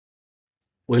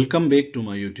Welcome back to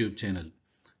my YouTube channel.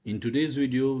 In today's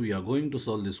video, we are going to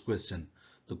solve this question.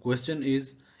 The question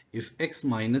is, if x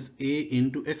minus a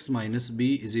into x minus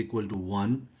b is equal to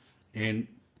 1 and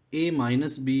a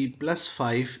minus b plus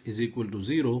 5 is equal to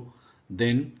 0,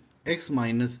 then x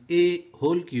minus a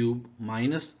whole cube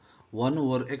minus 1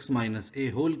 over x minus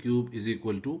a whole cube is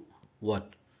equal to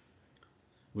what?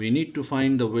 We need to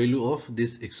find the value of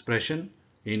this expression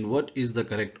and what is the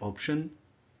correct option.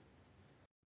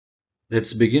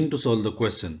 Let's begin to solve the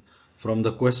question. From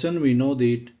the question we know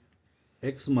that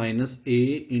x minus a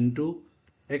into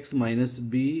x minus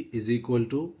b is equal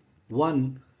to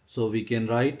 1. So we can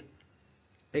write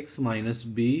x minus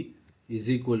b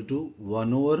is equal to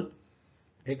 1 over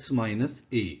x minus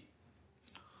a.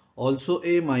 Also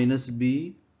a minus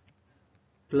b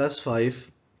plus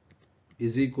 5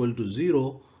 is equal to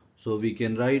 0. So we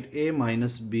can write a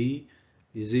minus b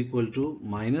is equal to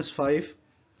minus 5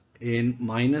 and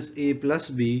minus a plus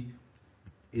b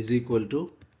is equal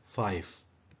to 5.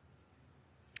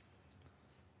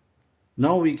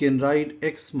 Now we can write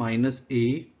x minus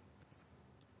a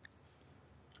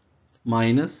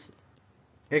minus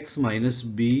x minus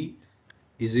b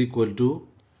is equal to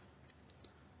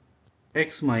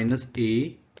x minus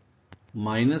a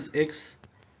minus x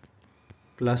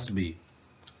plus b.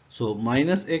 So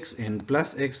minus x and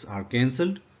plus x are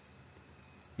cancelled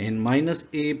and minus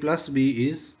a plus b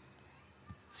is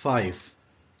 5.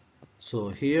 So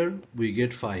here we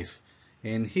get 5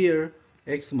 and here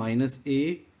x minus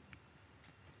a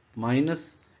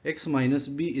minus x minus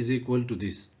b is equal to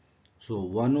this. So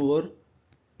 1 over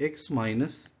x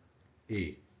minus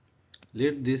a.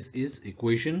 Let this is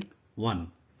equation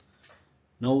 1.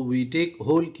 Now we take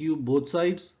whole cube both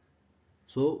sides.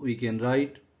 So we can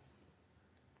write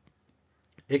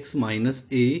x minus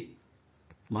a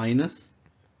minus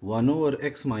 1 over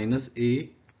x minus a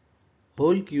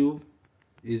whole cube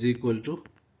is equal to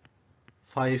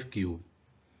 5 cube.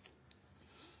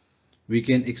 We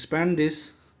can expand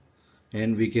this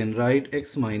and we can write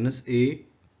x minus a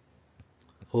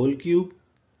whole cube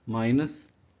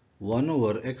minus 1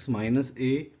 over x minus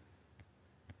a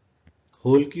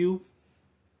whole cube.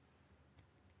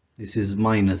 This is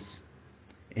minus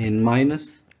and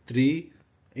minus 3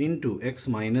 into x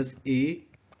minus a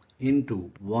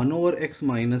into 1 over x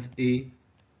minus a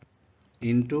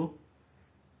into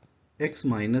x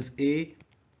minus a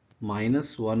minus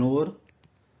 1 over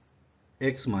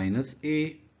x minus a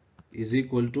is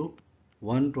equal to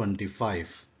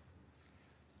 125.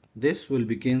 This will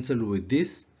be cancelled with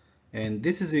this and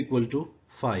this is equal to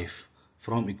 5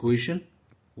 from equation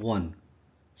 1.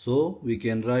 So we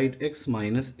can write x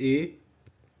minus a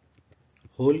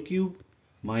whole cube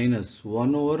minus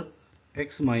 1 over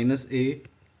x minus a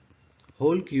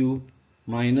whole cube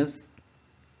minus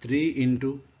 3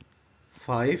 into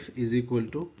 5 is equal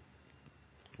to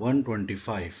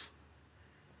 125.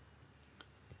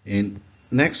 And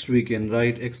next we can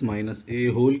write x minus a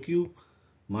whole cube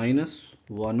minus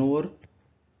 1 over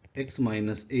x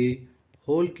minus a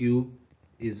whole cube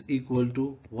is equal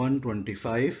to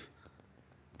 125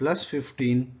 plus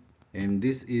 15 and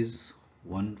this is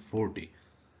 140.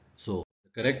 So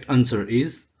the correct answer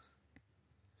is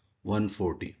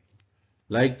 140.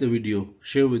 Like the video,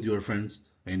 share with your friends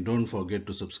and don't forget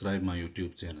to subscribe my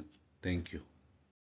YouTube channel. Thank you.